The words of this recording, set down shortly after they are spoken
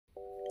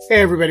Hey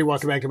everybody,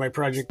 welcome back to my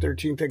Project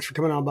 13. Thanks for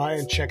coming on by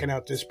and checking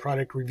out this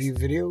product review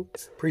video.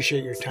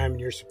 Appreciate your time and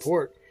your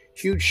support.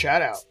 Huge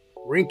shout out,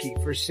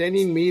 Ringke, for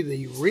sending me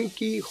the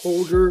Ringke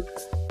holder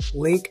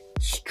link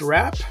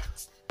strap.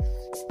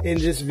 In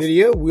this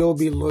video, we'll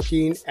be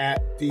looking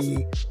at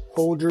the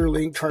holder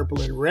link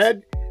tarpaulin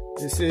red.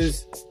 This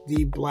is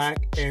the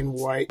black and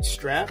white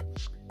strap.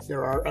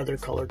 There are other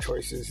color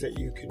choices that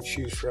you can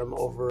choose from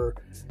over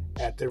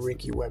at the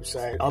Ringke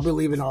website. I'll be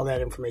leaving all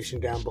that information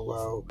down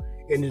below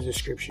in the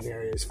description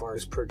area as far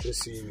as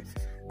purchasing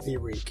the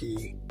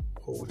Ringke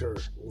holder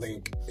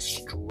link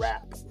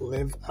strap.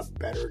 Live a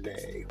better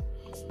day.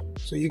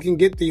 So you can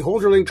get the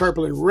holder link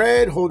tarpaulin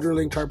red, holder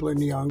link tarpaulin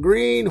neon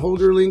green,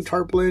 holder link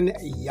tarpaulin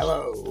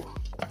yellow.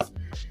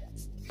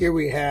 Here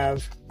we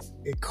have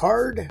a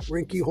card,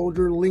 Ringke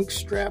holder link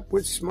strap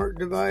with smart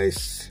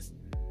device.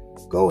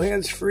 Go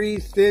hands-free,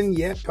 thin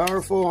yet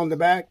powerful on the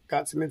back.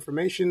 Got some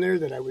information there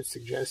that I would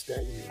suggest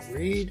that you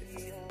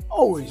read.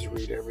 Always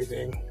read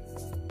everything.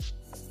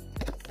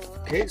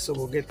 Okay, so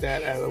we'll get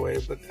that out of the way,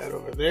 put that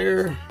over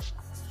there.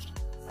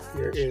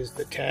 Here is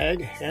the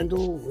tag,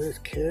 handle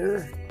with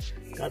care.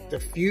 Got the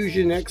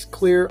Fusion X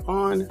Clear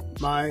on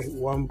my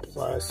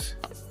OnePlus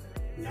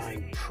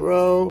 9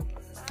 Pro.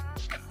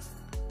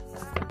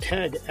 The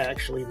tag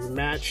actually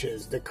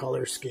matches the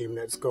color scheme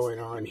that's going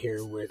on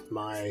here with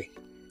my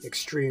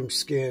extreme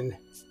skin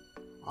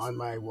on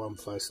my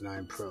OnePlus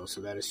 9 Pro, so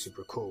that is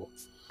super cool.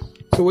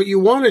 So what you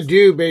want to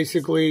do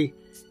basically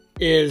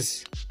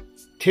is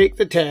take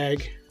the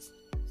tag,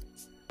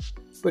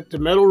 put the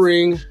metal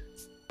ring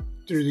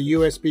through the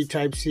USB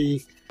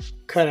Type-C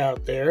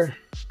cutout there,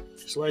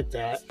 just like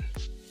that.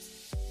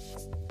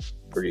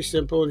 Pretty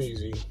simple and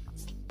easy.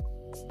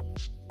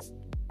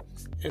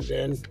 And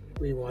then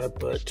we want to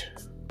put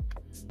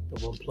the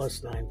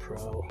OnePlus 9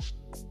 Pro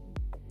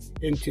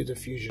into the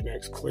Fusion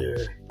X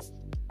Clear,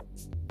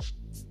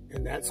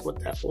 and that's what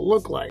that will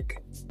look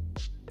like.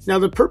 Now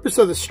the purpose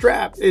of the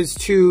strap is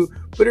to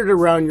put it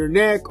around your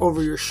neck,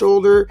 over your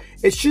shoulder.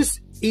 It's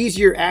just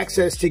easier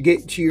access to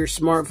get to your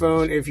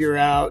smartphone if you're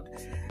out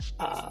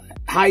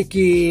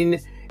hiking,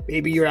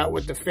 maybe you're out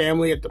with the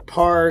family at the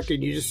park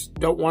and you just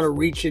don't want to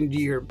reach into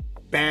your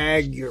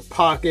bag, your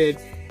pocket.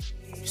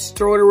 Just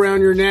throw it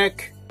around your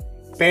neck,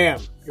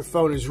 bam, your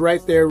phone is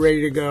right there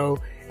ready to go,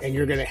 and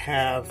you're going to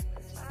have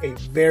a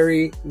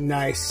very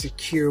nice,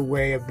 secure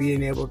way of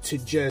being able to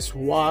just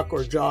walk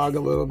or jog a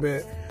little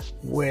bit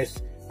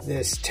with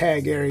this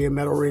tag area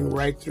metal ring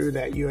right through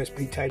that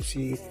USB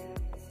Type-C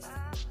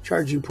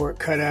charging port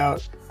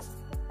cutout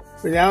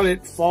without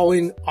it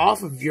falling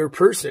off of your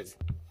person.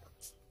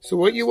 So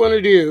what you want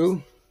to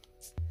do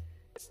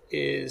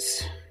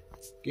is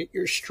get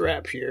your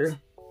strap here,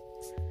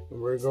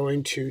 and we're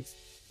going to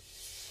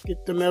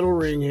get the metal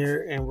ring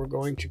here, and we're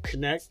going to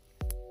connect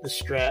the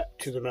strap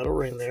to the metal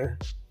ring there,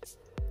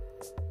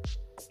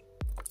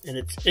 and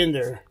it's in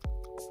there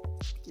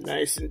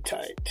nice and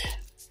tight.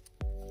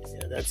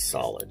 Yeah, that's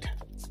solid.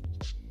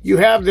 You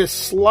have this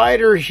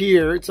slider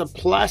here. It's a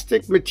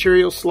plastic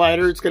material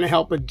slider. It's going to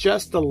help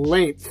adjust the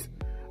length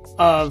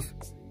of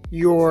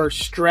your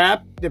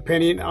strap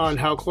depending on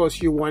how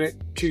close you want it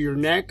to your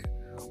neck,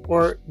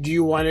 or do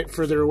you want it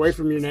further away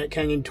from your neck,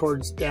 hanging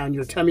towards down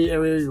your tummy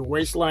area, your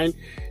waistline.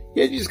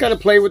 You just got to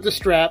play with the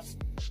strap.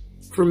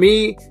 For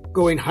me,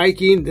 going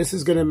hiking, this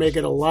is going to make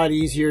it a lot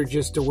easier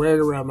just to wear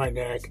it around my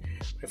neck.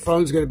 My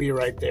phone's going to be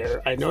right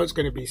there. I know it's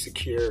going to be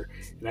secure,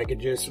 and I can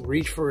just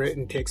reach for it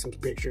and take some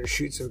pictures,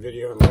 shoot some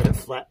video, and let it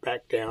flat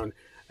back down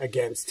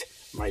against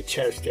my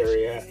chest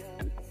area.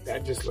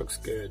 That just looks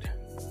good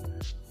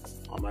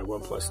on my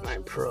OnePlus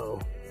 9 Pro.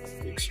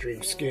 The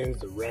extreme skins,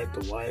 the red,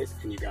 the white,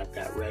 and you got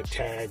that red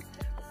tag.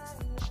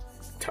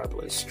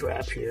 Tarpaulin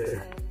strap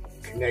here,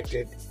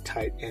 connected,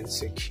 tight, and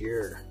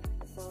secure.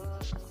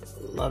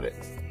 Love it.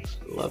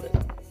 Love it.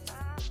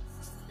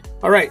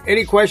 All right,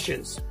 any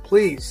questions,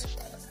 please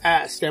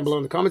ask down below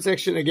in the comment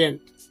section. Again,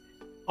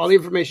 all the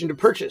information to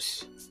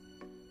purchase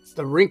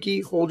the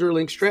Ringke holder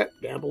link strap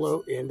down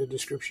below in the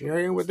description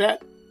area. And with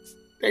that,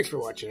 thanks for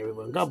watching,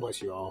 everyone. God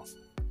bless you all.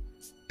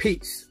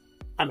 Peace.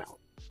 I'm out.